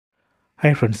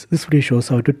Hi friends, this video shows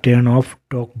how to turn off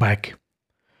TalkBack.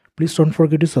 Please don't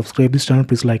forget to subscribe this channel.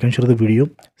 Please like and share the video.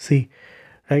 See,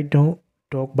 right now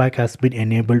TalkBack has been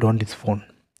enabled on this phone.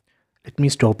 Let me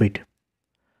stop it.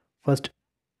 First,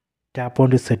 tap on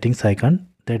the settings icon,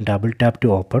 then double tap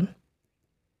to open.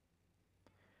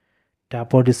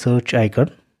 Tap on the search icon,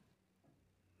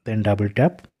 then double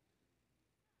tap.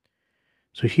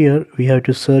 So here we have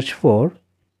to search for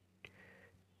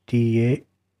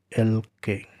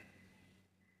TALK.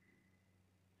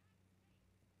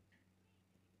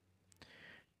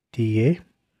 TALK.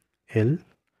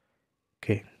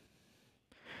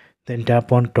 Then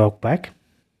tap on TalkBack.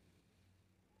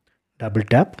 Double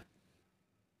tap.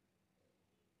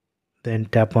 Then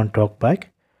tap on TalkBack.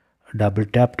 Double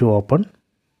tap to open.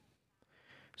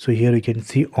 So here you can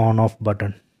see on off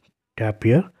button. Tap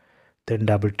here, then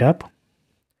double tap.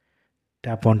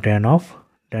 Tap on turn off,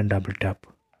 then double tap.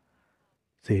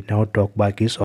 See, now TalkBack is